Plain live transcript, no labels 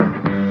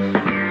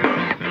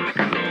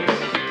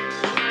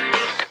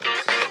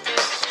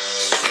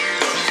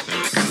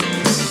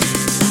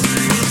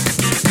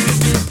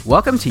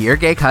Welcome to Your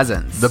Gay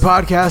Cousins, the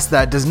podcast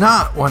that does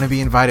not want to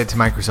be invited to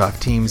Microsoft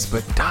Teams,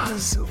 but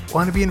does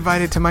want to be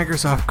invited to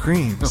Microsoft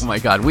Creams. Oh my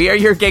God, we are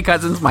your gay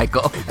cousins,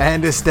 Michael.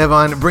 And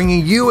Esteban,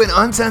 bringing you an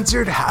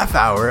uncensored half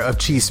hour of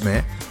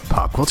chisme,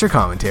 pop culture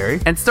commentary,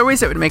 and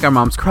stories that would make our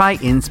moms cry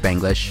in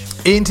Spanglish.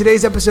 In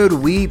today's episode,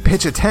 we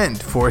pitch a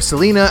tent for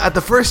Selena at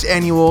the first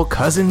annual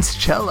Cousins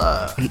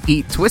Cella. We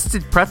eat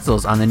twisted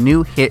pretzels on the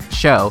new hit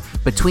show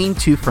Between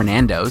Two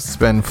Fernandos.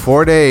 Spend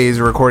 4 days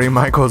recording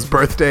Michael's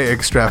birthday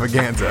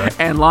extravaganza.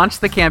 And launch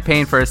the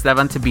campaign for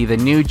Esteban to be the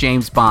new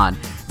James Bond,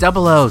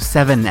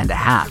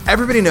 007.5.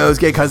 Everybody knows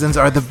gay cousins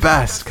are the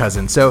best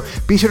cousins, so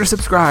be sure to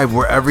subscribe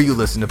wherever you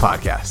listen to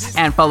podcasts.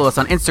 And follow us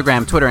on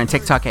Instagram, Twitter, and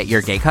TikTok at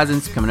Your Gay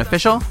Cousins. Become an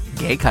official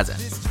gay cousin.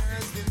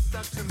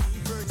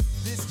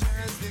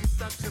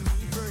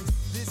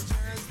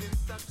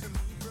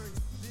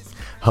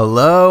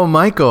 Hello,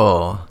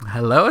 Michael.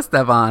 Hello,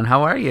 Esteban.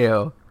 How are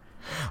you?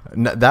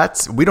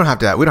 We don't have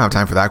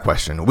time for that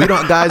question. We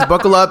don't, guys.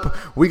 Buckle up.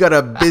 We got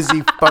a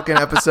busy fucking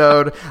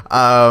episode.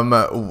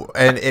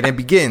 And it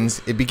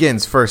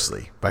begins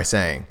firstly by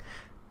saying,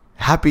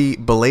 happy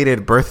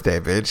belated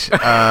birthday, bitch.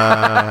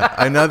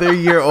 Another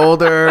year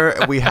older.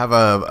 We have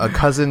a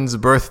cousin's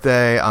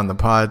birthday on the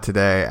pod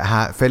today.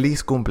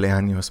 Feliz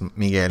cumpleaños,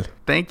 Miguel.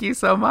 Thank you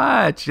so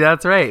much.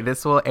 That's right.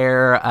 This will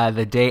air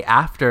the day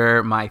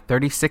after my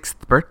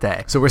 36th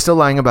birthday. So we're still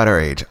lying about our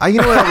age. You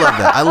know what? I love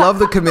that. I love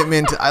the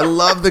commitment. I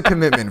love the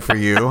commitment for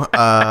you.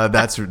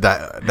 That's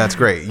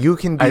great. You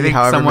can be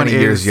however many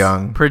years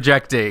young.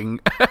 Projecting.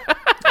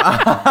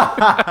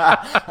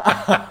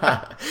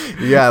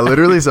 Yeah,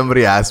 literally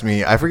somebody asked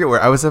me, I forget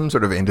where, I was some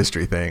sort of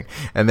industry thing,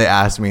 and they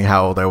asked me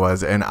how old I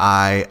was, and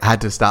I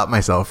had to stop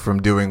myself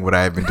from doing what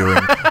I have been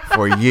doing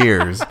for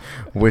years,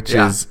 which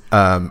is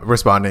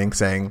responding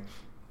saying,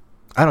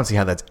 I don't see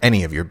how that's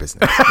any of your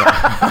business.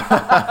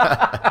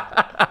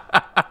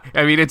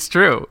 I mean, it's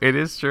true. It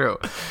is true.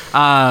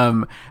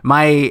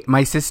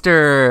 My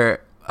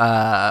sister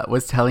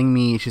was telling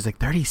me, she's like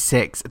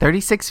 36.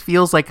 36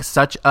 feels like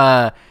such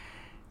a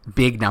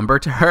big number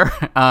to her.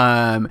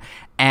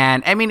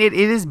 And I mean, it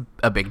is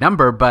a big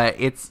number, but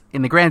it's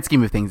in the grand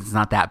scheme of things, it's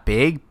not that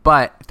big.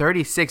 But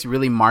 36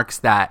 really marks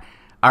that,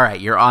 all right,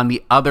 you're on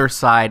the other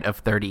side of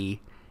 30.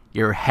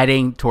 You're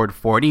heading toward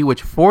 40,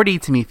 which 40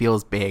 to me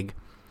feels big.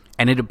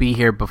 And it'll be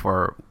here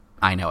before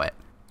I know it.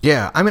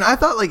 Yeah. I mean, I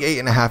thought like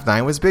 8.5,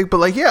 9 was big, but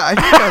like, yeah, I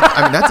think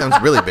that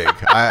sounds really big.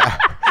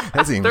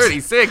 That seems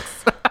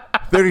 36.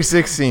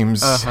 36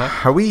 seems,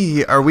 are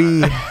we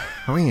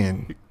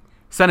in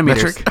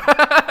centimeters?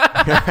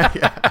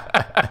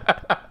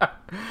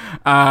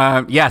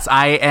 Yes,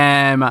 I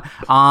am.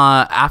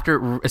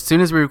 As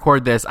soon as we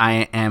record this,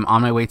 I am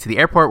on my way to the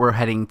airport. We're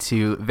heading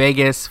to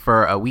Vegas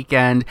for a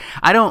weekend.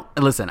 I don't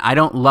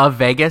love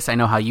Vegas. I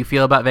know how you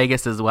feel about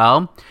Vegas as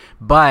well,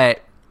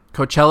 but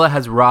Coachella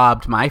has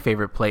robbed my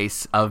favorite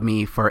place of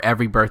me for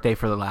every birthday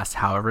for the last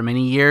however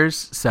many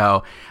years.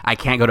 So I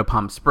can't go to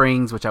Palm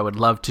Springs, which I would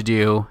love to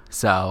do.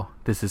 So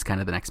this is kind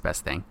of the next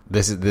best thing.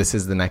 This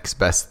is the next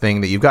best thing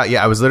that you've got.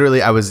 Yeah, I was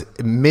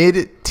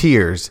mid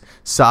tears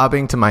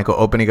sobbing to Michael,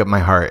 opening up my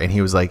heart, and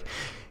he was like,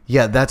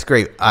 yeah, that's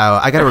great.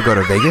 I got to go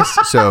to Vegas.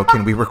 So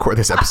can we record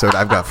this episode?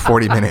 I've got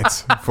 40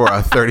 minutes for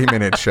a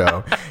 30-minute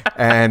show.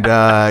 And,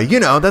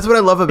 that's what I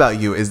love about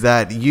you is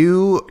that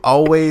you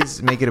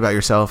always make it about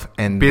yourself.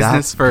 And business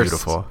that's first.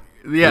 Beautiful.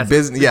 Yes.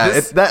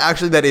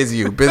 That is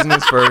you.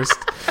 Business first.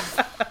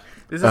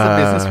 This is a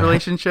business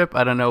relationship.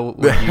 I don't know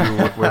what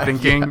you were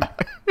thinking.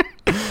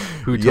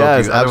 Who told you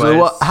absolutely.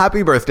 Well,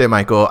 happy birthday,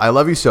 Michael. I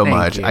love you so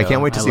much. You. I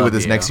can't wait to see what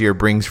this next year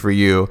brings for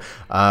you.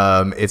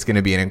 It's going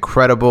to be an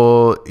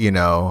incredible,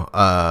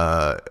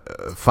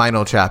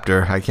 final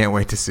chapter. I can't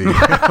wait to see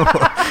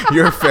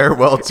your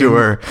farewell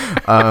tour.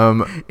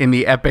 In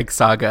the epic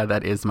saga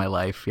that is my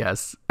life,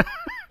 yes.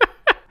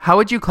 How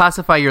would you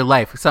classify your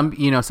life? Some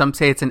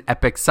say it's an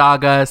epic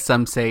saga.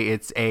 Some say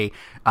it's a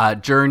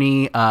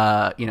journey,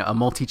 a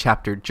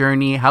multi-chapter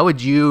journey. How would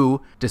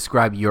you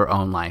describe your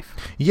own life?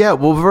 Yeah,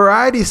 well,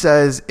 Variety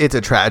says it's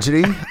a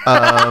tragedy.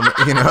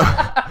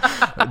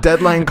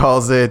 Deadline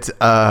calls it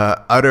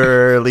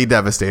utterly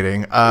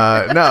devastating.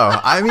 No,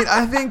 I mean,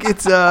 I think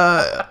it's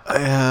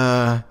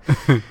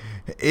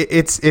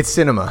it's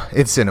cinema.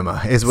 It's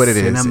cinema is what it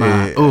is.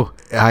 Ooh.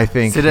 I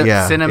think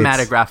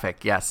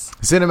cinematographic. Yes.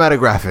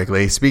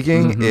 Cinematographically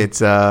speaking, it's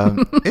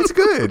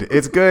good.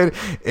 It's good.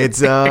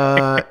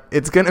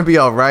 It's gonna be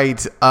all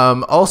right.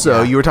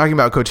 You were talking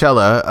about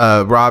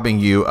Coachella robbing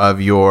you of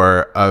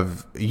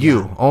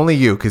only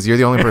you, because you're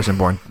the only person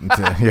born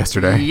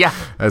yesterday. Yeah,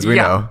 as we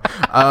know,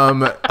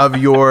 of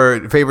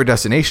your favorite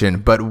destination.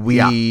 But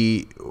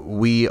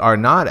we are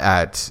not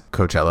at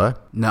Coachella.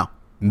 No,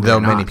 though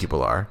many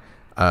people are.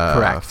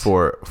 Correct.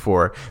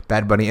 For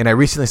Bad Bunny. And I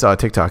recently saw a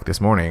TikTok this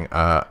morning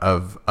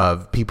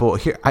of people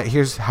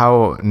here's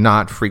how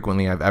not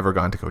frequently I've ever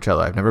gone to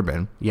Coachella. I've never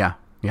been. Yeah.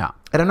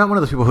 And I'm not one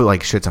of those people who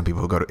like shits on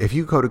people who if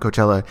you go to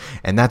Coachella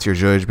and that's your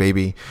judge,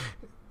 baby,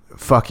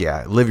 fuck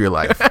yeah, live your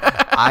life.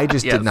 I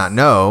just did not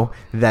know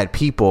that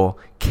people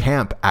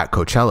camp at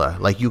Coachella.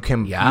 Like you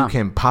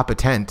can pop a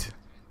tent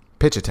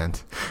pitch a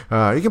tent.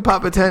 You can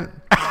pop a tent.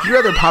 Would you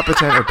rather pop a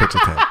tent or pitch a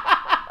tent?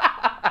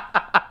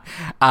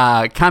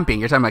 Camping.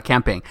 You're talking about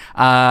camping.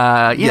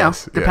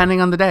 Depending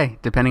on the day.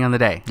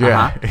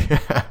 Yeah.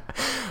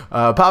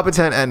 Pop a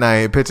tent at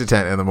night, pitch a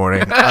tent in the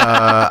morning.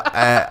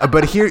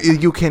 But here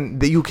you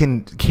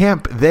can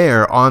camp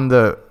there on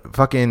the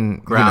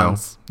fucking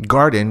grounds,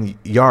 garden.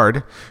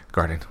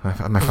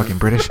 Am I fucking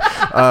British?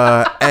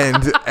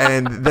 And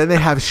then they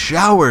have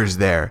showers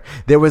there.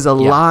 There was a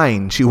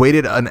line. She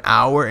waited an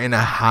hour and a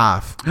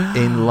half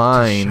in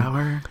line.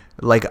 Shower?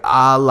 Like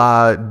a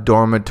la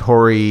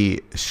dormitory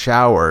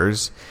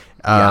showers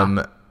to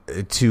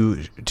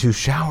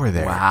shower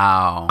there.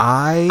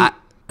 Wow.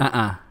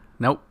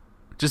 Nope.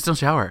 Just don't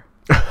shower.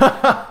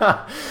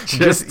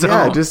 just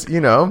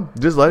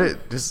let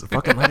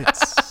it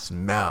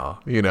smell,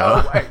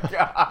 Oh my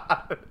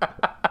God.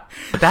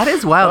 That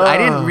is wild. I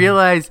didn't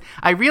realize.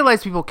 I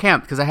realized people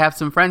camp because I have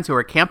some friends who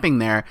are camping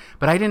there,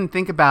 but I didn't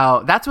think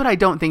about. That's what I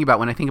don't think about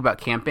when I think about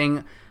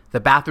camping. The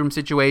bathroom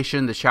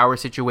situation, the shower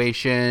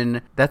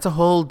situation. That's a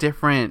whole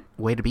different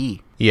way to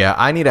be. Yeah,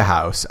 I need a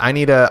house. I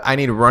need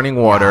running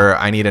water. Yeah.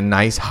 I need a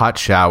nice hot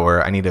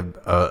shower. I need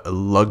a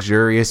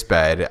luxurious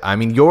bed. I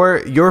mean,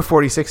 you're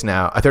 36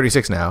 now,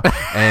 36 now,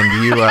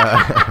 and you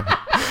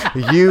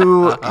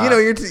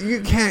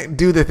can't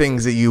do the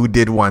things that you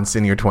did once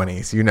in your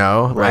 20s,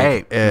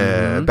 right?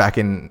 Back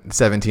in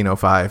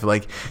 1705.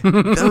 Like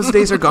those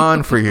days are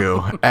gone for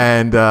you.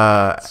 And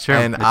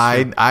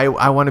I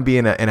want to be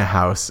in a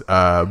house.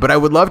 But I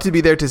would love to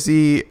be there to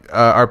see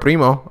our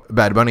primo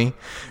Bad Bunny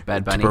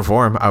to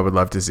perform. I would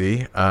love to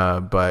see.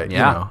 But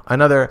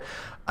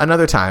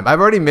another time. I've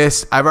already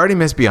missed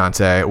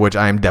Beyonce, which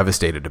I am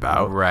devastated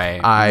about. Right.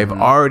 I've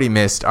already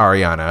missed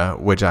Ariana,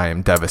 which I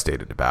am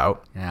devastated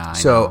about. Yeah.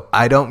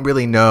 I don't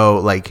really know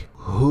like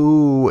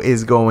who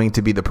is going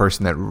to be the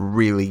person that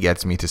really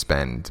gets me to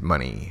spend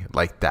money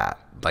like that.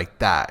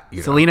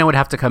 Selena would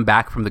have to come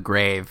back from the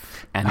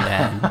grave and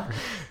then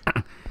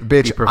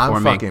bitch,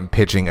 I'm fucking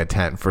pitching a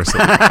tent for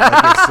Selena.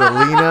 Like if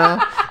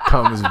Selena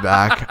comes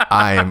back,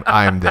 I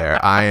am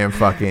there. I am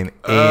fucking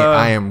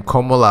I am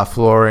como la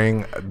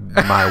flooring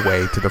my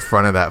way to the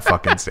front of that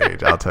fucking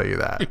stage. I'll tell you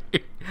that.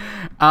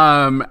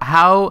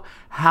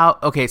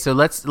 Okay, so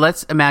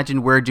let's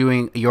imagine we're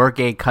doing Your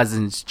Gay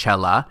Cousins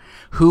Cella.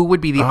 Who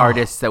would be the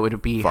artists that would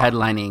be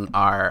headlining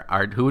our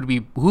who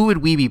would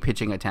we be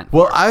pitching a tent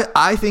for? Well,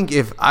 I think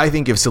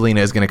if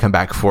Selena is going to come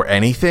back for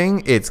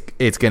anything, it's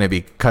going to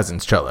be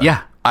Cousins Cella.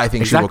 Yeah. I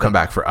think she will come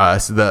back for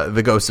us.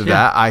 The ghost of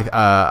that.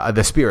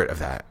 The spirit of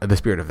that.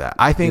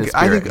 I think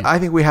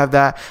we have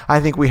that. I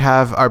think we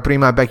have our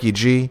prima Becky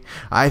G.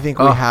 I think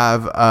we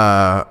have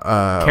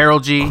Carol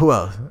G. Who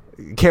else?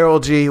 Carol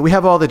G. We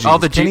have all the G's. All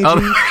the G.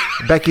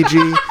 Becky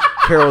G.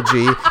 Carol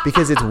G.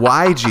 Because it's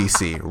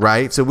YGC,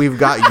 right? So we've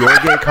got Your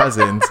Gay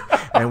Cousins,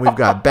 and we've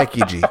got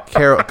Becky G.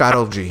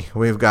 Carol G.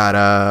 We've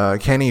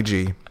got Kenny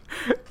G.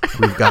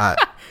 We've got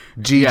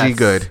Gigi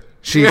Good.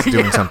 She's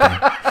doing something.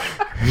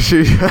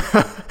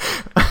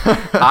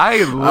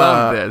 I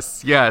love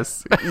this.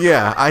 Yes.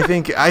 Yeah, I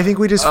think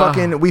we just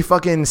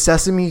fucking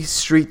Sesame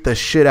Street the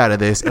shit out of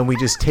this, and we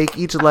just take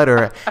each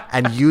letter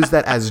and use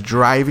that as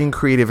driving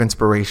creative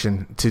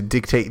inspiration to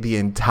dictate the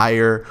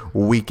entire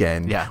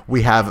weekend. Yeah.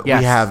 We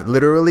have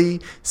literally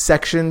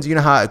sections. You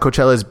know how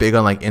Coachella is big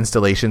on like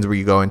installations where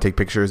you go and take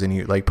pictures and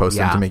you like post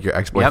them to make your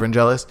ex-boyfriend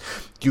jealous.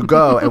 You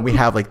go and we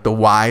have like the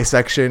Y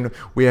section,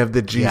 we have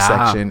the G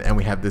section, and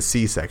we have the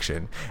C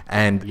section.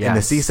 And in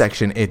the C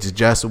section, it's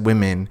just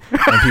women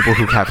and people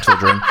who have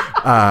children,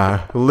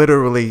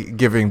 literally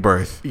giving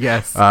birth.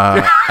 Yes.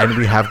 And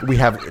we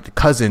have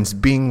cousins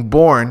being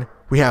born.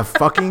 We have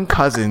fucking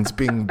cousins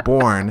being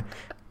born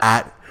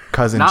at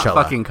Cousin Cella.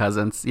 Not fucking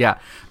cousins. Yeah.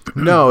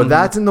 No,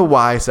 that's in the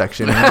Y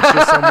section. And it's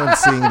just someone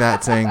seeing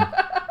that saying,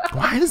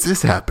 why is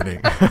this happening?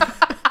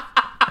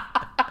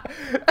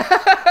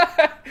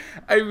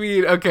 I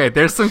mean, okay,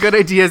 there's some good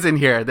ideas in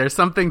here. There's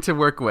something to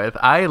work with.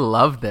 I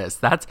love this.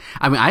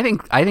 I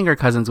think our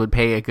cousins would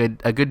pay a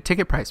good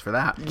ticket price for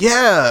that.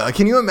 Yeah,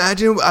 can you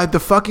imagine?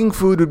 The fucking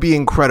food would be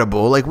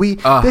incredible. Like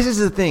this is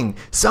the thing.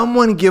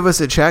 Someone give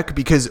us a check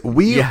because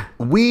we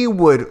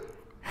would.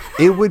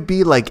 It would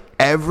be like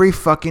every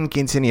fucking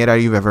quinceañera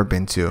you've ever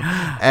been to,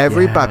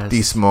 every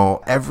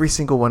baptismo, every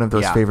single one of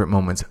those favorite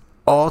moments,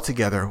 all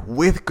together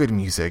with good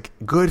music,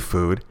 good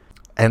food.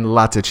 And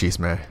lots of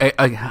chisme.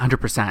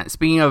 100%.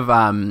 Speaking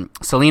of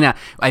Selena,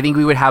 I think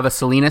we would have a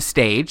Selena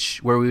stage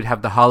where we would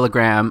have the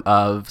hologram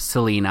of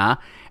Selena,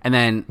 and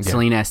then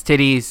Selena's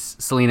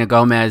titties, Selena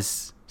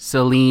Gomez,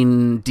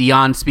 Celine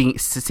Dion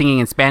singing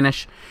in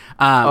Spanish.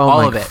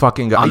 All of it.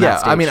 Fucking God.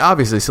 Yeah, I mean,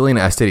 obviously, Selena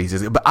has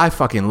titties, but I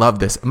fucking love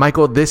this.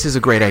 Michael, this is a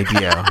great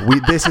idea.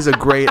 This is a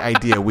great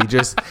idea. We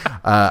just,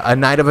 a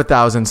night of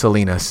 1,000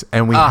 Selenas,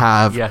 and we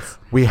have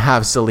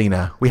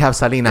Selena. We have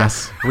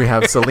Salinas. We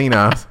have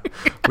Selena.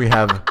 We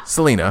have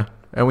Selena.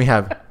 And we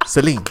have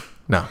Celine.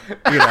 No.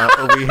 We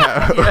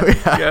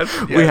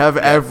have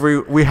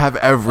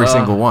every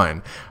single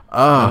one.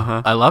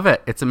 I love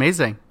it. It's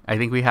amazing. I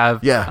think we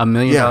have Yeah, $1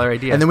 million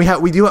idea. And then we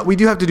do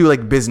have to do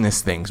like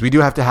business things. We do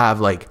have to have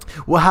like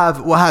we'll have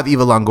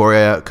Eva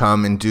Longoria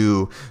come and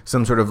do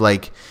some sort of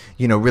like,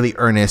 you know, really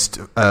earnest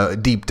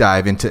deep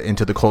dive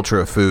into the culture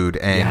of food,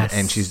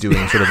 and she's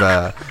doing sort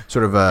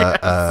of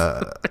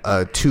a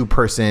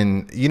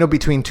 2-person, you know,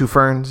 between two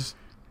ferns.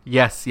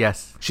 Yes.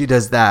 She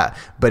does that,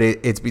 but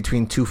it's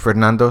between two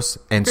Fernandos,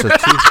 and so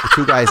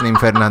two guys named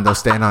Fernando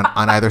stand on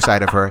either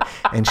side of her,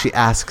 and she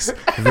asks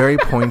very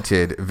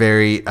pointed,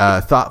 very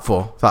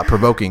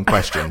thought-provoking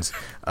questions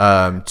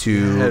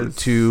to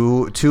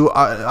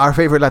our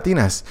favorite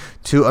Latinas,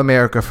 to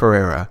America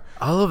Ferrera.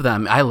 All of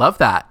them. I love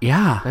that.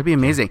 Yeah, that'd be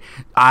amazing.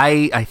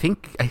 I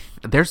think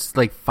there's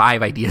like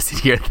 5 ideas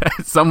here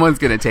that someone's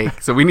gonna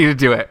take, so we need to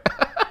do it.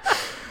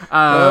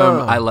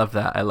 I love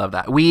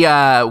that. We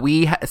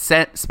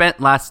spent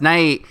last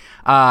night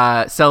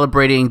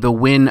celebrating the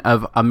win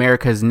of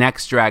America's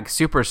Next Drag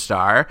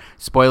Superstar.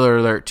 Spoiler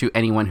alert to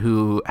anyone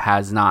who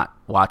has not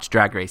watched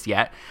Drag Race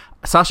yet.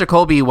 Sasha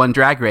Colby won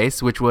Drag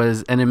Race, which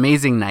was an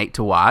amazing night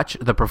to watch.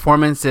 The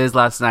performances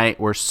last night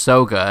were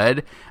so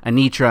good.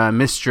 Anitra,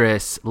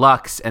 Mistress,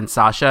 Lux, and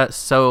Sasha,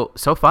 so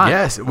fun.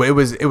 Yes, it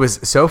was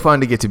so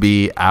fun to get to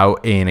be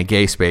out in a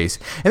gay space.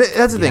 And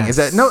that's the thing, is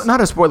that not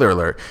a spoiler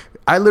alert.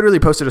 I literally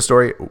posted a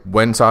story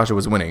when Sasha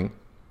was winning.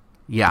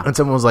 Yeah. And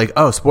someone was like,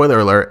 "Oh, spoiler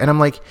alert." And I'm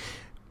like,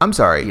 I'm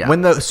sorry. Yeah.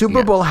 When the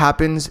Super Bowl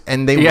happens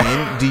and they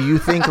win, do you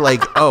think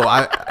like,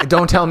 "Oh,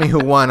 don't tell me who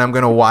won. I'm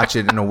going to watch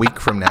it in a week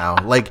from now."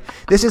 Like,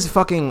 this is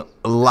fucking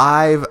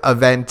live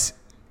event.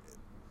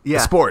 Yeah.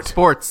 Sports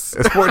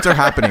are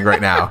happening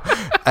right now.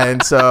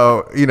 And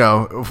so, you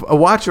know,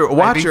 watch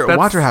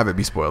her have it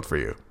be spoiled for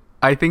you.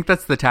 I think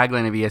that's the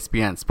tagline of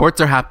ESPN.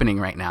 Sports are happening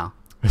right now.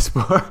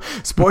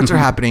 Sports are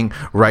happening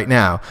right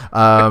now,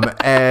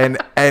 and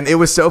it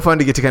was so fun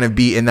to get to kind of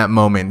be in that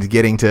moment,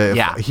 getting to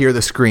hear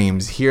the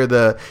screams, hear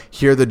the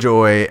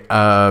joy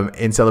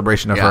in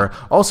celebration of her.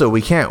 Also,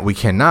 we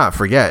cannot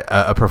forget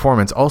a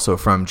performance also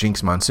from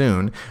Jinx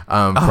Monsoon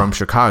from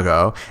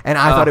Chicago, and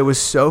I thought it was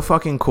so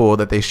fucking cool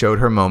that they showed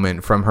her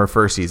moment from her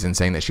first season,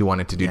 saying that she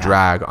wanted to do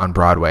drag on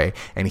Broadway,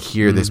 and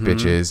here this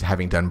bitch is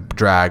having done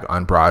drag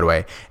on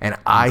Broadway, and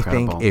I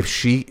think if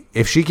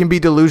she can be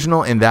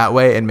delusional in that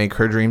way and make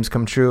her dreams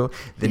come true,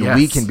 then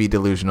we can be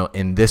delusional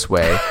in this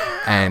way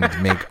and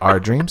make our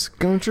dreams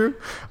come true.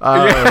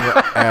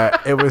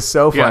 It was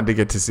so fun to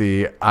get to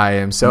see. I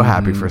am so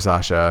happy for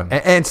Sasha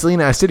and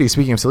Selena Astidi.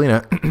 Speaking of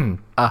Selena,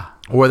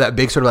 wore that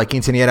big sort of like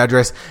quinceañera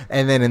dress,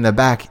 and then in the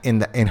back,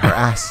 in her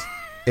ass,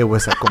 it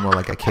was like como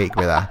like a cake,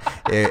 ¿verdad?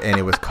 And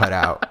it was cut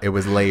out. It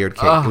was layered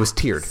cake. It was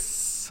tiered.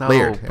 So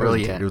layered.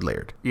 Brilliant. It was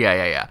layered.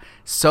 Yeah.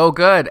 So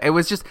good. It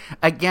was just,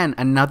 again,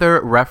 another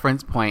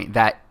reference point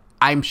that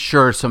I'm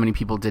sure so many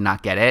people did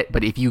not get it,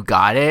 but if you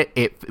got it,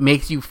 it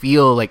makes you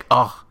feel like,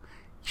 oh,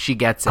 she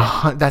gets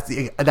it.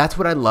 That's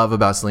what I love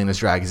about Selena's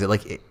drag, is it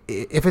like,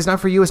 if it's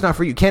not for you, it's not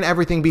for you. Can't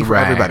everything be for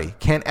everybody?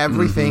 Can't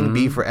everything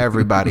be for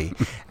everybody?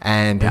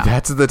 And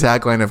that's the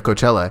tagline of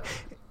Coachella.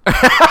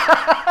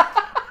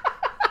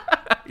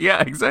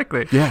 Yeah,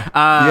 exactly.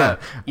 Yeah.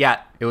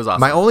 It was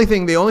awesome. The only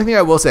thing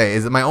I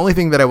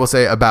will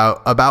say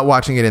about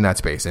watching it in that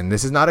space, and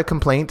this is not a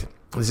complaint,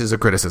 this is a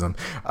criticism,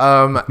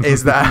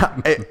 is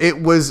that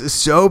it was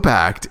so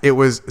packed, it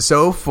was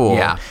so full,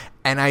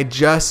 and I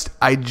just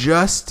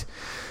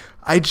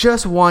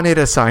wanted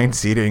assigned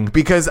seating,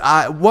 because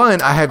I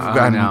have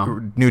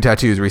gotten new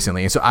tattoos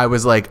recently, and so I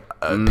was like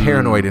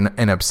paranoid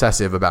and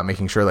obsessive about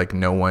making sure like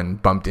no one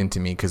bumped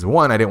into me, because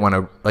I didn't want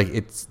to, like,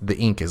 the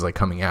ink is like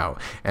coming out,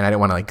 and I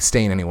didn't want to like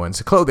stain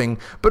anyone's clothing,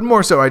 but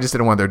more so I just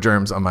didn't want their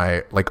germs on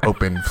my like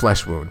open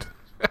flesh wound.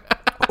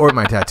 Or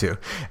my tattoo.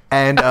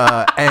 And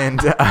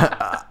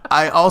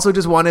I also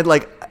just wanted,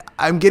 like,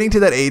 I'm getting to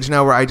that age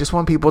now where I just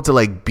want people to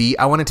like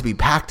I want it to be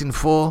packed and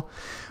full,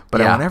 but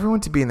I want everyone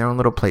to be in their own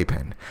little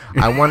playpen.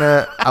 I want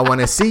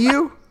to see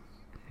you.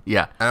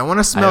 Yeah. And I want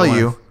to smell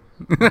you,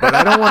 but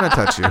I don't want to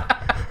touch you.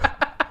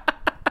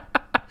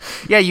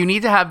 Yeah, you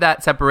need to have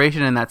that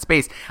separation in that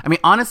space. I mean,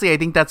 honestly, I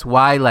think that's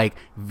why like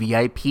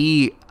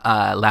VIP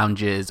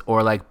lounges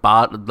or like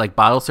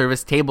bottle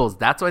service tables,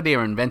 that's why they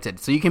were invented.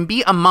 So you can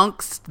be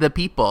amongst the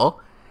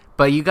people,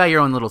 but you got your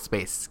own little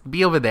space.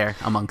 Be over there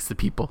amongst the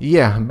people.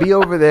 Yeah, be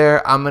over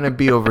there. I'm going to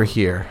be over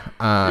here.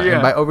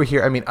 And by over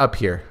here, I mean up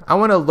here. I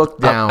want to look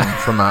down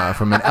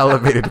from an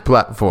elevated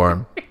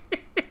platform.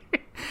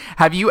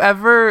 Have you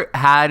ever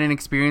had an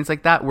experience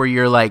like that where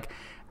you're like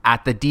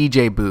at the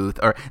DJ booth,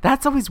 or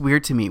that's always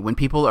weird to me when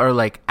people are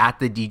like at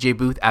the DJ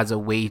booth as a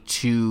way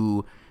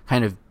to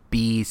kind of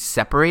be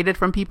separated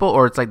from people,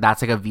 or it's like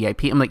that's like a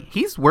VIP. I'm like,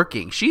 he's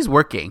working, she's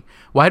working.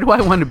 Why do I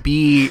want to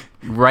be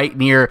right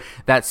near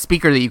that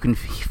speaker that you can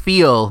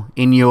feel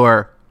in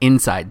your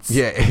insides?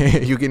 Yeah,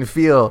 you can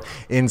feel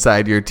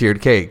inside your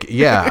tiered cake.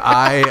 Yeah,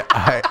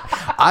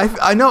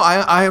 I know.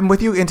 I am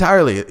with you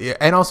entirely.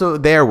 And also,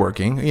 they're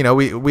working. You know,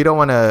 we don't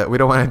want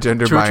to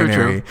gender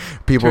binary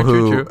people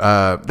who.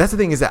 That's the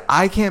thing, is that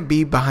I can't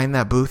be behind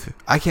that booth.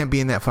 I can't be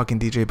in that fucking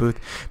DJ booth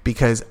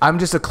because I'm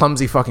just a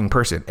clumsy fucking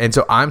person, and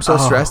so I'm so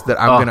stressed that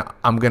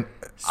I'm gonna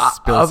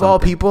Spill of all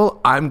something. people,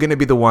 I'm gonna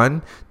be the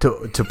one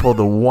to pull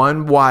the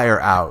one wire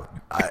out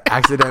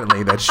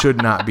accidentally that should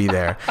not be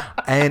there.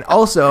 And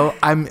also,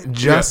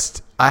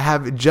 I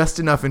have just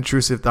enough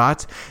intrusive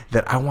thoughts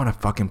that I want to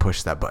fucking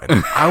push that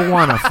button.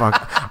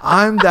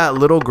 I'm that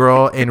little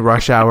girl in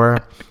Rush Hour.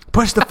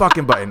 Push the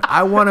fucking button.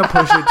 I want to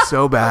push it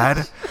so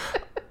bad.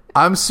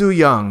 I'm Sue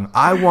Young.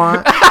 I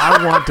want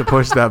to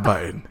push that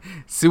button.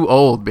 Sue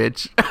old,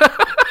 bitch.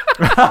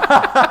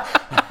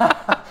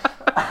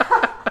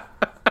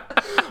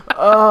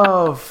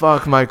 Oh,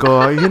 fuck,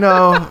 Michael. You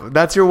know,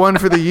 that's your one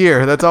for the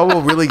year. That's all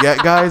we'll really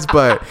get, guys.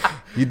 But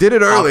you did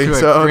it early,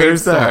 so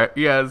there's that.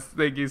 Yes,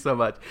 thank you so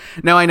much.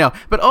 No, I know.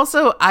 But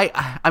also,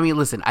 I mean,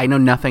 listen, I know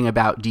nothing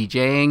about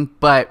DJing,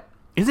 but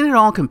isn't it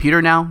all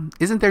computer now?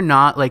 Isn't there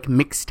not like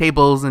mix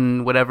tables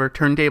and whatever,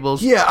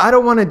 turntables? Yeah, I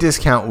don't want to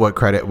discount what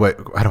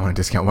DJs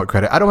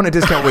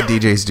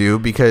do,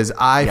 because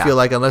I feel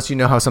like unless you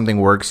know how something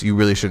works, you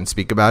really shouldn't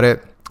speak about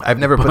it. I've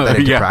never put that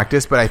into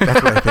practice, but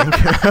that's what I think.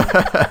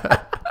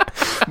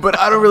 But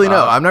I don't really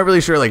know. I'm not really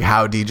sure like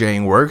how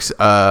DJing works.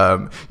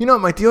 You know,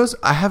 my tios,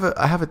 I have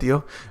a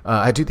tio.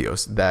 I had two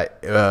tios that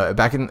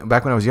back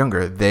when I was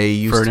younger, they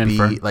used to be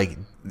like.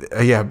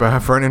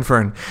 Fern and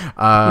Fern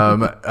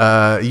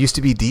used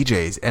to be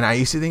DJs, and I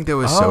used to think that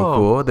was so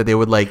cool that they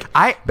would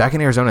back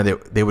in Arizona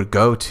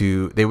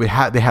they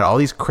had all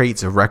these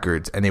crates of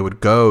records, and they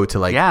would go to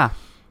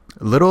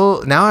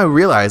little, now I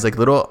realize like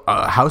little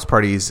house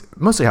parties,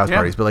 mostly house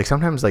parties, but like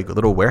sometimes like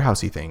little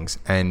warehousey things,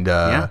 and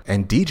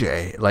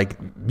DJ like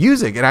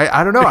music, and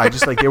I don't know, I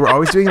just like they were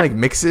always doing like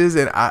mixes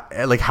and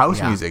like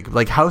house music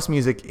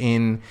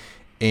in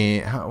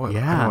I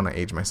don't want to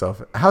age myself.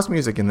 House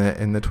music in the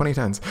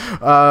 2010s,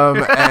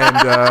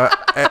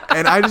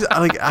 and I just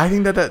like, I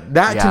think that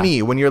to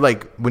me, when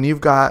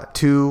you've got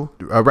two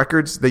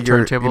records that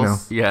you're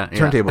turntables,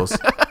 turntables.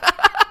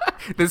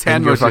 This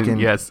hand motion,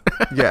 yes.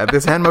 Yeah,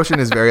 this hand motion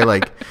is very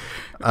like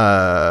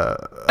no.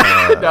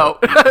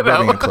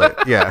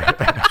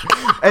 Yeah.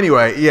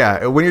 Anyway,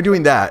 yeah, when you're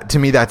doing that, to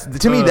me that's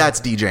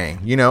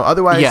DJing, you know.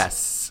 Otherwise,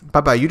 yes.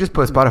 Bye-bye, you just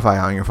put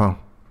Spotify on your phone.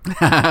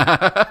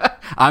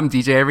 I'm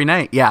DJ every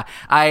night. Yeah.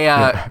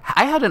 I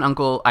have an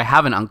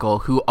uncle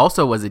who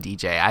also was a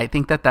DJ. I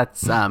think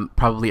that's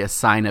probably a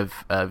sign of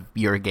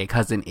you're a gay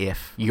cousin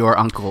if your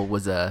uncle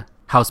was a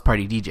house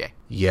party DJ.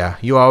 Yeah,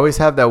 you always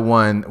have that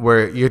one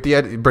where your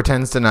tia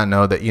pretends to not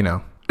know that, you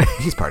know,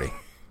 he's partying.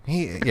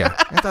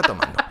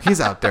 He's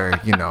out there,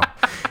 you know.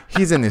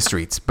 He's in the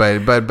streets,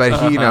 but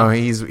he, you know,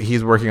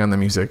 he's working on the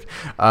music.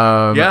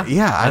 I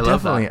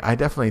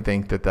definitely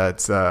think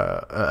that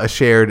a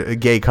shared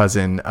gay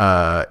cousin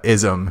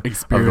ism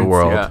of the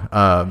world.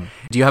 Yeah.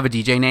 Do you have a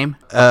DJ name?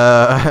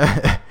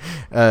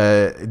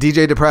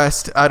 DJ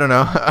Depressed. I don't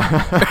know.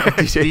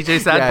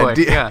 DJ Sad Boy.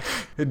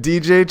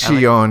 DJ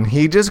Chion.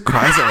 He just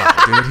cries a lot,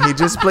 dude. He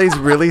just plays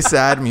really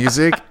sad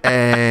music,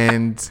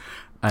 and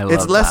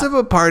it's less of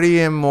a party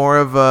and more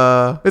of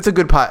it's a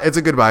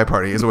goodbye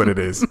party is what it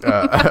is.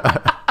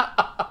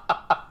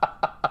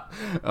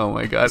 Oh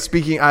my god.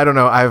 Speaking, I don't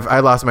know,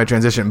 I lost my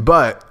transition,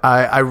 but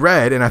I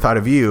read and I thought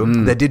of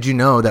you that did you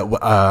know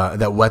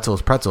that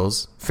Wetzel's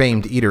Pretzels,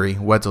 famed eatery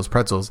Wetzel's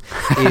Pretzels,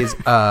 is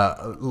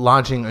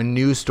launching a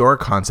new store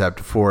concept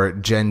for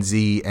Gen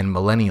Z and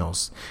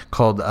millennials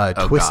called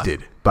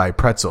Twisted by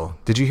Pretzel.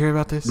 Did you hear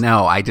about this?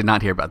 No, I did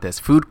not hear about this.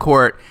 Food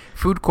court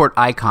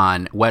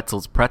icon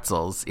Wetzel's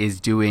Pretzels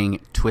is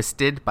doing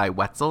Twisted by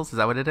Wetzel's. Is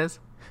that what it is?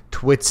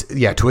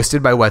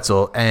 Twisted by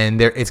Wetzel,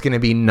 and it's going to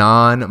be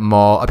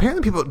non-mall.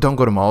 Apparently, people don't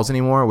go to malls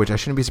anymore, which I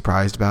shouldn't be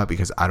surprised about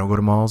because I don't go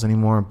to malls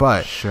anymore.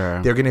 But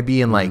sure, they're going to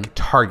be in like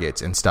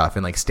Targets and stuff,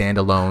 and like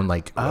standalone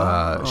like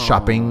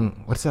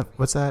shopping. What's that?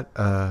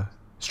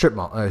 Strip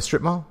mall.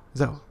 Strip mall? Is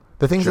that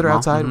the things that are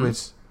outside? Mm-hmm.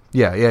 Which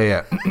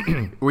yeah.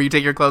 Where you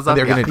take your clothes off?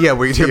 Where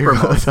you take your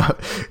clothes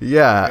off.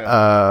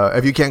 Yeah.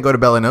 If you can't go to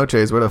Bella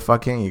Noche's, where the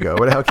fuck can you go?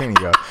 Where the hell can you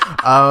go?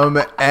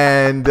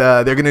 And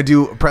they're gonna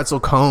do pretzel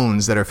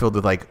cones that are filled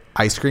with like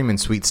ice cream and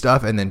sweet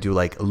stuff, and then do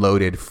like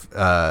loaded,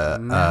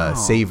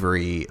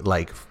 savory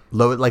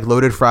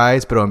loaded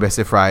fries, but on best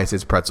of fries,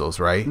 it's pretzels,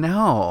 right?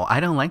 No, I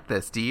don't like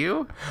this. Do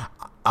you?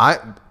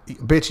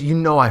 Bitch, you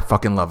know I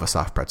fucking love a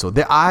soft pretzel.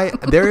 There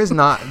does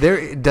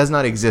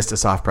not exist a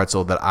soft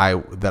pretzel that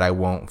I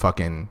won't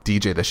fucking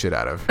DJ the shit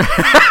out of.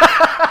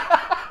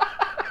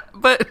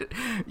 But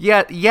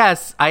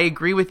yes, I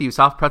agree with you.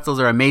 Soft pretzels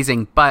are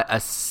amazing, but a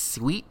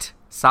sweet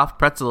soft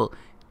pretzel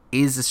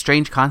is a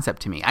strange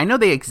concept to me. I know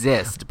they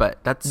exist, but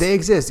they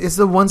exist. It's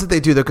the ones that they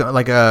do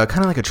like kind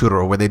of like a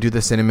churro, where they do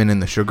the cinnamon and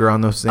the sugar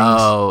on those things.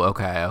 Oh,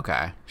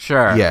 okay,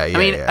 sure. Yeah. I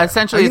mean,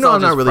 essentially, it's all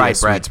I'm not really a bread.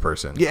 sweets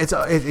person. Yeah,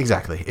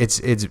 exactly.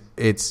 It's.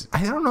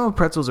 I don't know if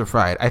pretzels are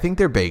fried. I think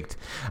they're baked.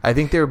 I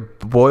think they're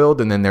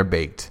boiled and then they're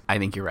baked. I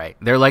think you're right.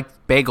 They're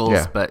like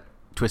bagels, but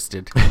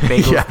twisted.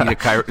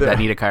 Bagels that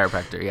need a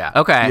chiropractor. Yeah.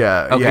 Okay.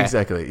 Yeah. Okay. Yeah,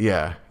 exactly.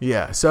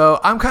 Yeah. So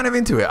I'm kind of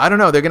into it. I don't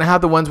know. They're gonna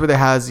have the ones where they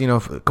has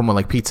come on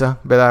like pizza,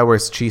 but where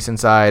it's cheese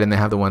inside, and they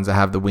have the ones that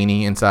have the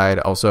weenie inside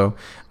also.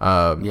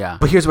 Yeah.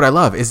 But here's what I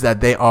love is that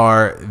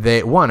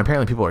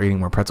apparently people are eating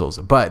more pretzels,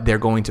 but they're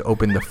going to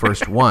open the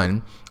first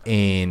one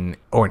in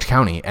Orange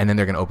County, and then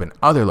they're going to open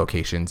other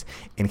locations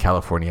in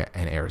California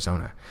and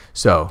Arizona.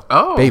 So,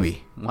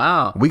 baby,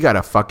 wow, we got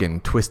a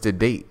fucking twisted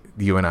date,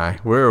 you and I.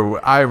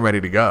 I'm ready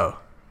to go.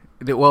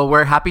 Well,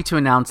 we're happy to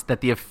announce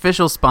that the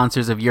official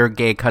sponsors of Your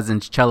Gay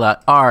Cousin's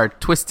Cella are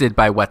Twisted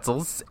by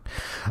Wetzel's.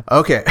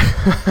 Okay.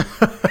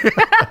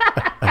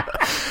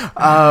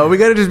 We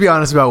got to just be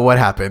honest about what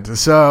happened.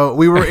 So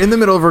we were in the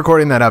middle of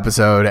recording that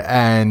episode,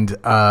 and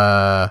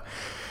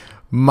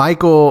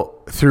Michael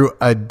threw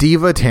a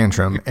diva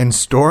tantrum and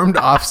stormed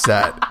off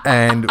set,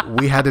 and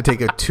we had to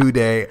take a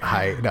 2-day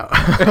hike. No.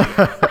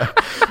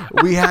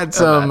 We had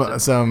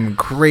some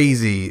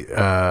crazy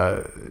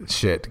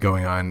shit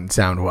going on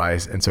sound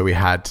wise, and so we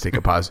had to take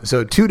a pause.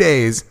 So 2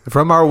 days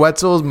from our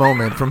Wetzel's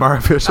moment, from our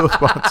official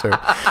sponsor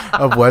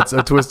of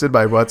Twisted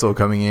by Wetzel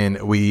coming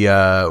in, we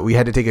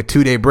had to take a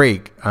 2-day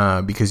break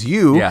because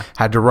you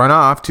had to run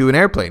off to an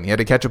airplane. You had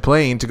to catch a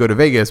plane to go to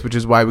Vegas, which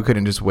is why we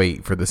couldn't just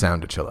wait for the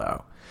sound to chill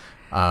out.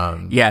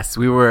 Yes,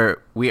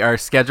 our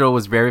schedule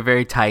was very,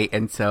 very tight.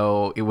 And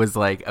so it was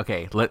like,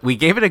 okay, we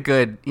gave it a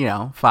good,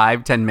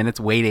 5-10 minutes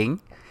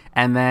waiting.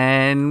 And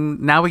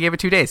then now we gave it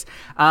 2 days.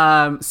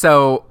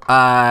 So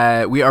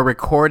we are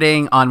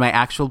recording on my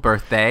actual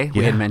birthday.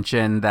 We had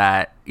mentioned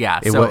that. Yeah.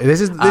 This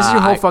is your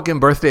whole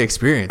fucking birthday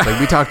experience. Like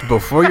we talked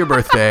before your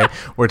birthday.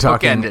 We're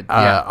talking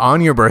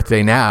on your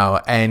birthday now.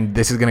 And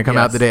this is going to come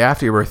out the day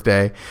after your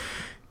birthday.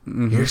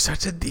 Mm-hmm. You're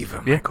such a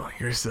diva, Michael.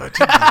 You're such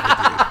a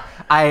diva, dude.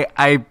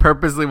 I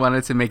purposely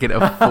wanted to make it a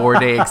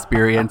 4-day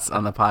experience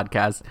on the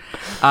podcast.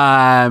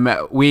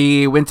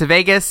 We went to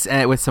Vegas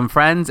with some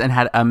friends and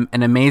had an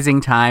amazing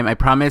time. I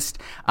promised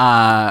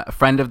a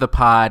friend of the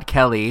pod,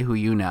 Kelly, who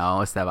you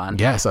know, Esteban.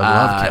 Yes, I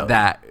love Kelly.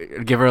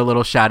 That give her a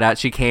little shout out.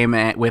 She came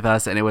with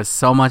us, and it was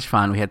so much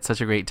fun. We had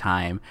such a great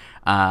time.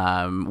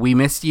 We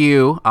missed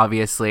you,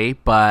 obviously,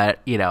 but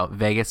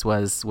Vegas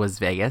was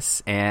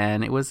Vegas,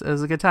 and it was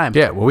a good time.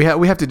 Yeah, well,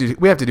 we have to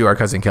do our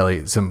cousin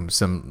Kelly some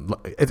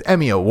it's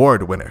Emmy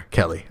Award winner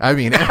Kelly. I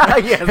mean,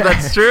 yes,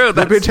 that's true.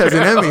 The bitch has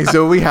an Emmy,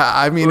 so we have.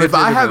 I mean, if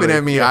I have an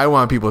Emmy, I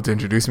want people to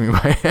introduce me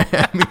my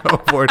Emmy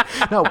Award.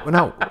 No,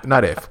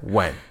 not if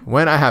when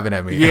I have an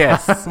Emmy.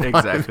 Yes,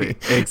 exactly.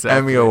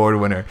 Emmy Award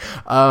winner.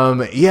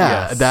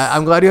 Yes. That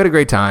I'm glad you had a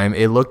great time.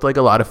 It looked like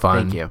a lot of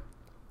fun. Thank you.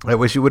 I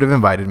wish you would have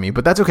invited me,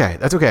 but that's okay.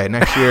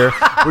 Next year,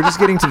 we're just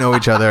getting to know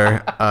each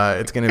other.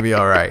 It's going to be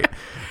all right.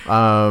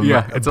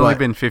 It's only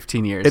been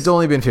 15 years. It's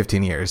only been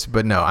 15 years.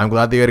 But no, I'm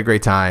glad that you had a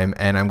great time,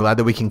 and I'm glad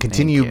that we can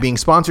continue being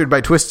sponsored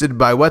by Twisted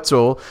by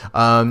Wetzel.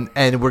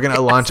 And we're going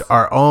to launch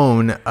our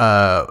own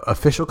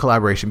official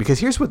collaboration, because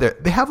here's what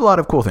they have a lot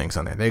of cool things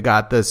on there. They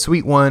got the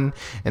sweet one,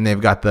 and they've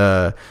got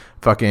the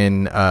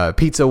fucking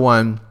pizza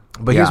one.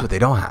 But here's what they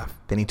don't have.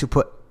 They need to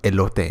put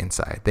elote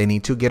inside. They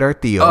need to get our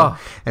tío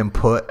and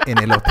put an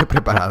elote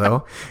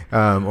preparado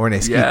or an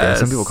esquite. Yes.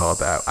 Some people call it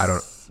that.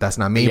 That's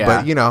not me,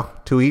 but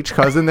to each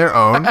cousin their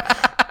own.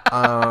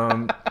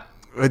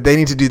 They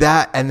need to do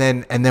that, and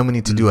then we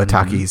need to do a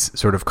Takis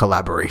sort of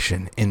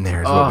collaboration in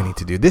there is what we need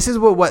to do. This is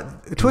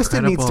what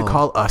Twisted needs to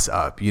call us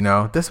up,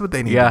 That's what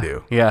they need to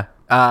do. Yeah.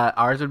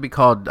 Ours would be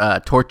called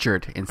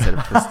Tortured instead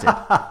of Twisted.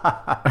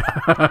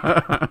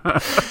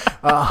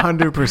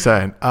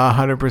 100%.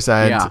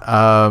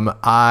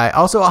 I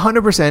also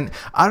 100%.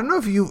 I don't know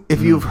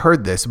if you've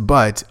heard this,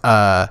 but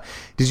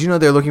did you know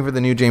they're looking for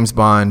the new James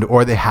Bond,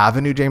 or they have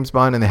a new James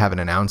Bond and they haven't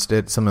announced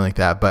it, something like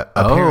that. But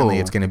apparently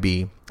it's going to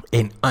be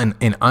an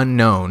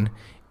unknown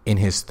in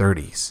his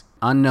 30s.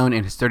 Unknown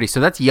in his 30s. So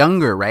that's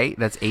younger, right?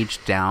 That's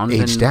aged down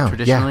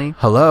traditionally? Yeah.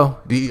 Hello?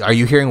 Are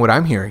you hearing what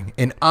I'm hearing?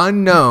 An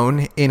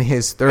unknown in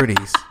his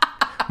 30s.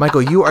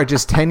 Michael, you are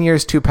just 10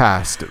 years too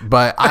past,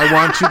 but I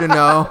want you to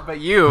know.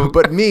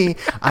 But me,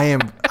 I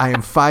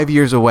am 5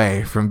 years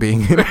away from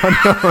being an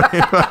unknown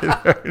in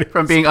my 30s.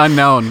 From being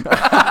unknown.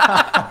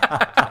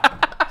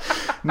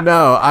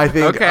 No, I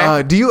think.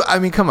 Okay. Do you? I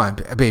mean, come on,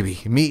 baby.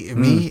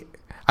 Me.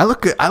 I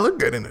look good. I look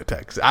good in a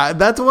tux.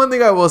 That's one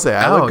thing I will say.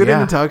 I look good in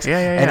a tux. Yeah.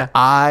 And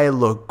I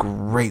look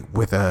great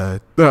with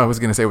a. I was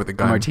gonna say with a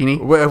gun. Martini.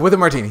 With a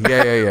martini.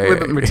 Yeah.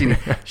 With a martini.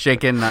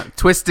 Shaken, not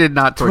twisted,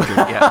 not tortured.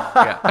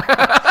 Yeah.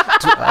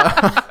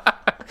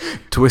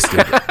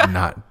 Twisted,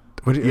 not.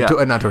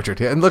 Not tortured.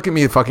 Yeah. And look at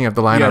me fucking up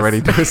the line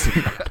already.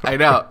 Twisted. I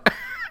know.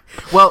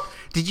 Well,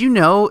 did you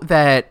know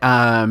that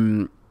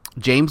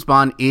James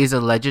Bond is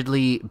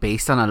allegedly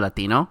based on a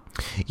Latino?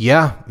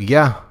 Yeah.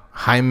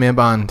 Jaime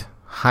Bond.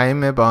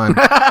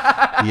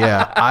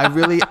 Yeah, I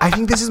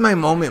think this is my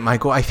moment,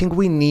 Michael. I think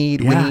we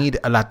need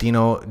a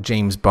Latino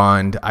James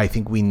Bond. I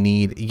think we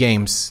need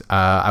James.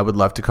 I would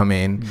love to come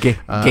in.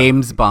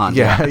 James Bond.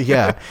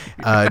 Yeah.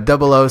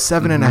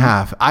 007 and a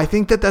half. I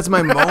think that's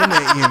my moment,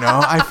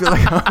 I feel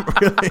like I'm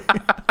really...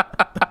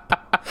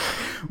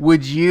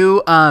 Would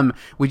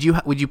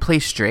you play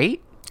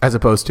straight? As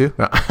opposed to?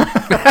 No.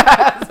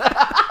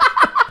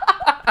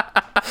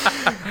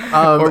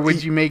 Or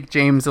would you make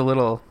James a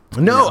little?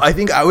 No, I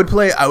think I would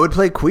play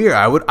queer.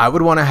 I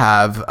would want to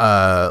have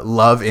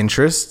love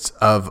interests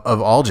of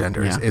all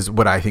genders is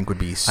what I think would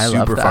be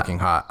super fucking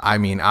hot. I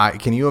mean,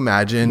 can you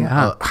imagine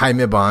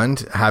Jaime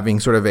Bond having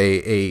sort of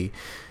a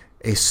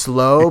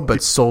slow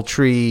but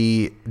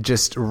sultry,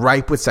 just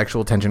ripe with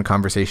sexual tension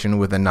conversation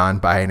with a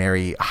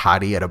non-binary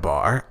hottie at a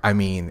bar? I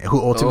mean, who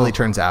ultimately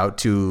turns out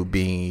to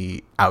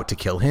be out to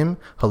kill him?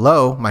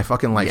 Hello, my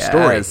fucking life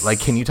story. Like,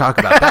 can you talk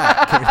about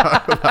that? Can you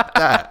talk about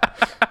that?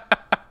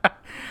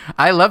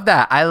 I love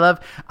that.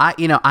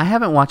 I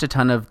haven't watched a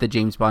ton of the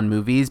James Bond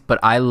movies, but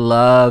I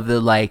love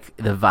the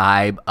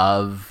vibe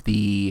of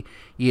the,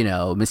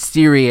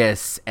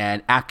 mysterious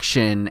and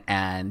action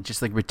and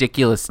just like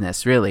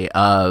ridiculousness really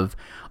of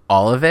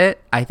all of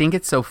it. I think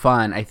it's so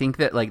fun. I think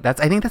that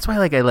that's why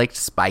I liked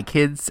Spy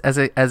Kids as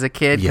a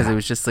kid, because it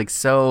was just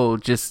so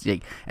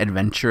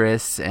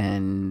adventurous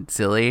and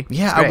silly.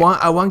 Yeah,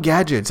 I want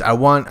gadgets. I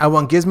want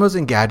gizmos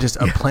and gadgets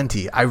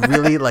aplenty. I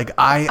really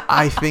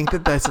I think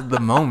that's the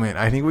moment.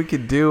 I think we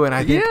could do, and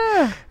I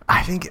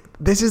think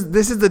this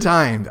is the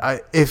time.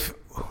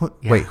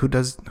 Wait, who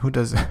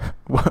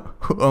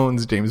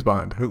owns James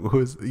Bond? Who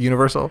is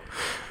Universal?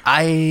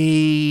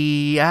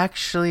 I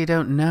actually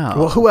don't know.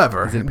 Well,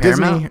 whoever. Is it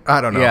Disney? Paramount? I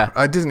don't know.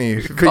 Yeah.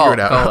 Disney, figure it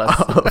out.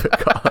 Call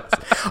us.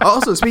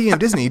 Also, speaking of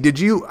Disney,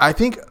 I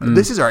think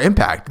this is our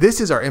impact.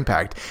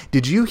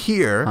 Did you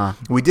hear,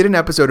 we did an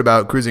episode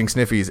about cruising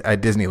sniffies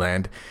at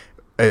Disneyland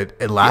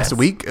last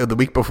week or the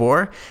week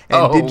before,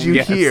 and did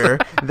you hear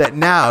that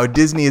now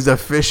Disney is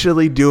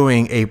officially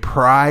doing a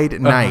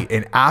Pride Night,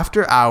 an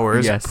after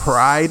hours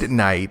Pride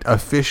Night,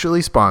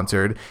 officially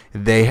sponsored.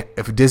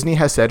 Disney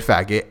has said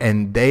faggot,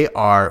 and they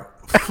are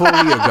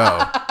fully a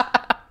go.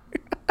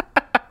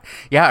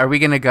 Yeah, are we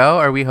gonna go?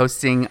 Are we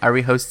hosting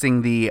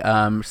the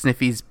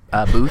Sniffies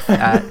booth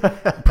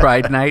at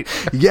Pride Night?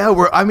 Yeah,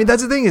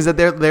 that's the thing, is that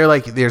they're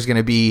like, there's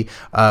gonna be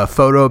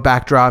photo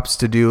backdrops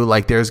to do,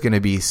 like there's gonna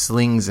be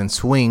slings and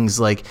swings,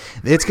 like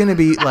it's gonna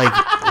be like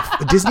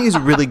Disney is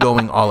really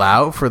going all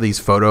out for these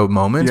photo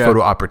moments,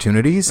 photo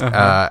opportunities,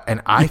 and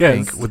I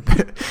think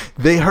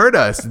they heard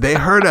us,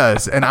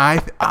 and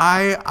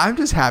I'm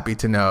just happy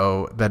to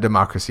know that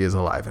democracy is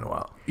alive and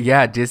well.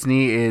 Yeah,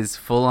 Disney is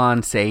full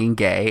on saying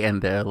gay,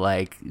 and they're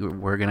like,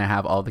 we're going to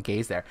have all the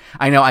gays there.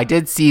 I know, I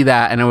did see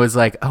that, and it was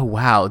like, oh,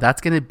 wow,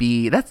 that's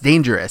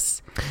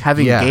dangerous.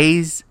 Having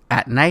gays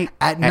at night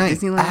at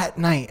Disneyland? At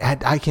night.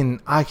 I can,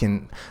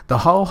 the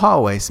whole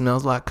hallway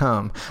smells like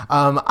cum.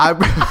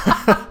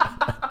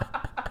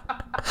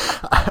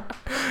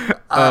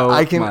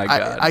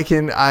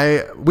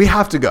 We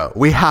have to go.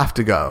 We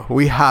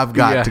have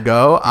got to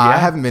go. I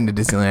haven't been to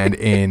Disneyland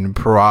in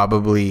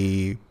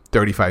probably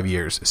 35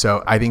 years.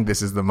 So I think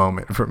this is the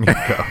moment for me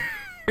to go.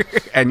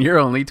 And you're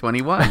only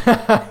 21.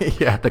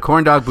 Yeah. The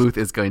corn dog booth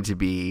is going to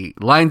be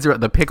lines around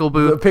the pickle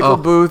booth. The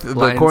churro booth. The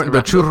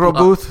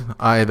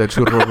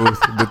churro booth.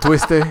 The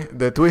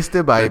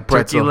twiste by the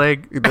pretzel. Turkey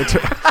leg.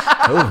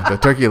 The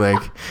turkey leg.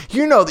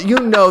 You know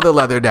the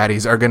leather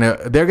daddies they're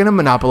gonna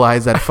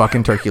monopolize that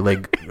fucking turkey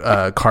leg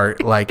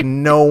cart like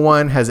no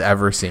one has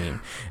ever seen.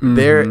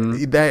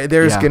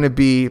 There's gonna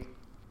be,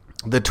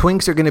 the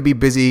twinks are going to be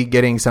busy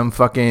getting some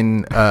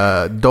fucking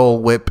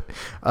Dole Whip.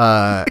 It's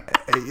I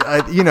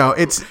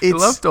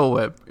love Dole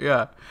Whip.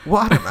 Yeah.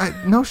 Well,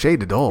 no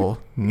shade to Dole,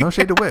 no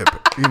shade to Whip.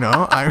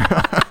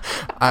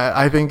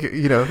 I think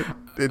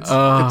it's.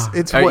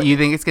 You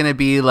think it's going to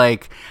be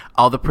like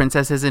all the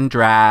princesses in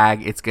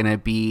drag? It's going to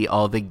be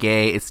all the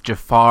gay. It's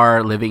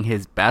Jafar living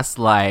his best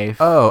life.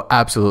 Oh,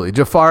 absolutely.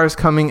 Jafar's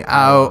coming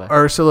out.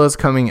 Ursula's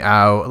coming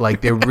out.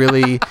 Like they're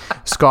really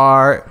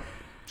Scar.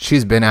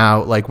 She's been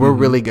out. Like we're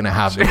really gonna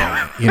have the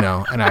moment,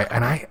 and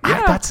I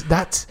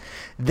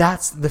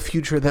that's the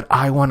future that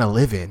I want to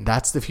live in.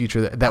 That's the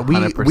future that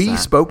we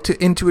spoke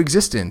into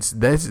existence.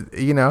 That's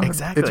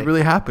exactly. It's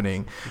really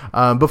happening.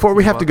 Before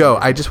we have to go,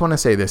 I just want to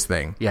say this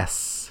thing.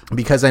 Yes,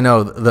 because I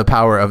know the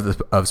power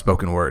of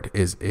spoken word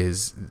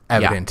is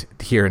evident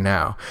here and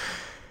now.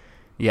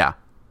 Yeah,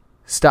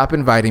 stop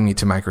inviting me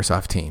to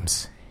Microsoft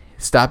Teams.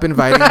 Stop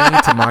inviting me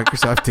to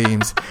Microsoft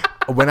Teams.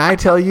 When I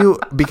tell you,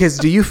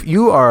 because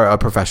you are a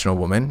professional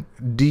woman,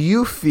 do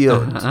you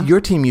feel your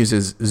team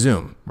uses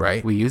Zoom,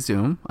 right? We use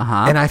Zoom.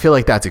 And I feel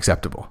like that's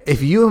acceptable.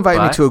 If you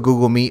invite me to a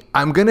Google Meet,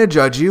 I'm going to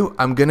judge you.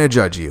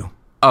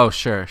 Oh,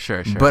 sure.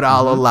 But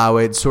I'll allow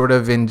it sort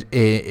of I'll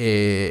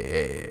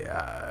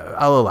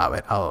allow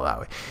it.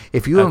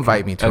 If you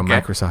invite me to a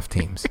Microsoft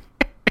Teams.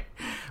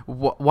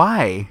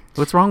 Why?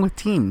 What's wrong with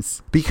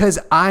Teams? Because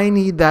I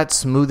need that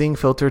smoothing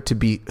filter to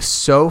be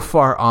so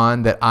far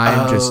on that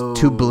I'm just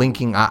too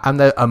blinking. I'm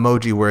the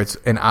emoji where it's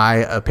an eye,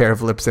 a pair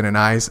of lips, and an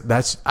eyes.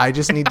 I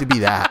just need to be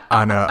that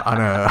on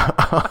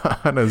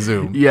a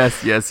Zoom.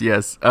 Yes.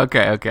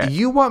 Okay.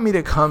 You want me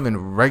to come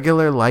in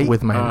regular light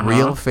with my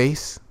real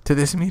face to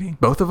this meeting?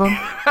 Both of them?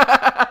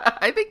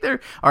 I think there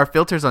are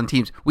filters on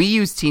Teams. We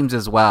use Teams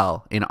as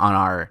well on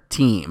our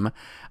team.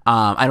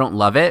 I don't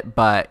love it,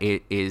 but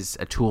it is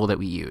a tool that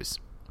we use.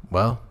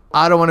 Well,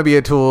 I don't want to be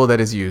a tool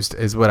that is used,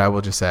 is what I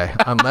will just say,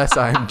 unless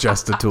I'm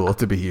just a tool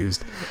to be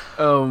used.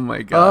 Oh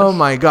my gosh. Oh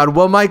my God.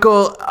 Well,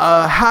 Michael,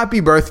 happy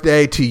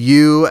birthday to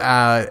you.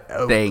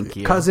 Thank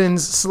you.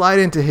 Cousins, slide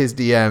into his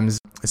DMs,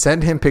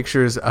 send him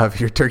pictures of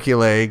your turkey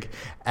leg,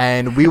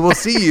 and we will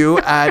see you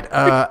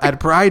at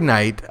Pride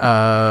Night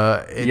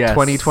in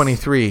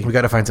 2023. We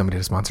got to find somebody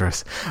to sponsor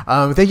us.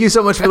 Thank you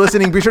so much for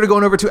listening. Be sure to go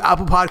on over to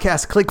Apple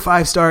Podcasts, click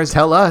 5 stars.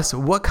 Tell us,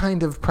 what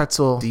kind of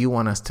pretzel do you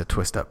want us to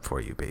twist up for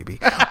you, baby?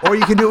 Or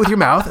you can do it with your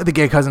mouth at the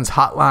Gay Cousins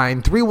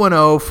hotline,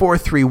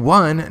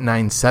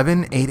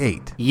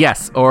 310-431-9788.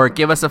 Yes, or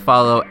give us a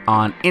follow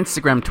on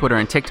Instagram, Twitter,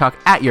 and TikTok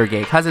at Your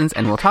Gay Cousins,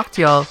 and we'll talk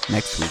to y'all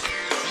next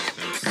week.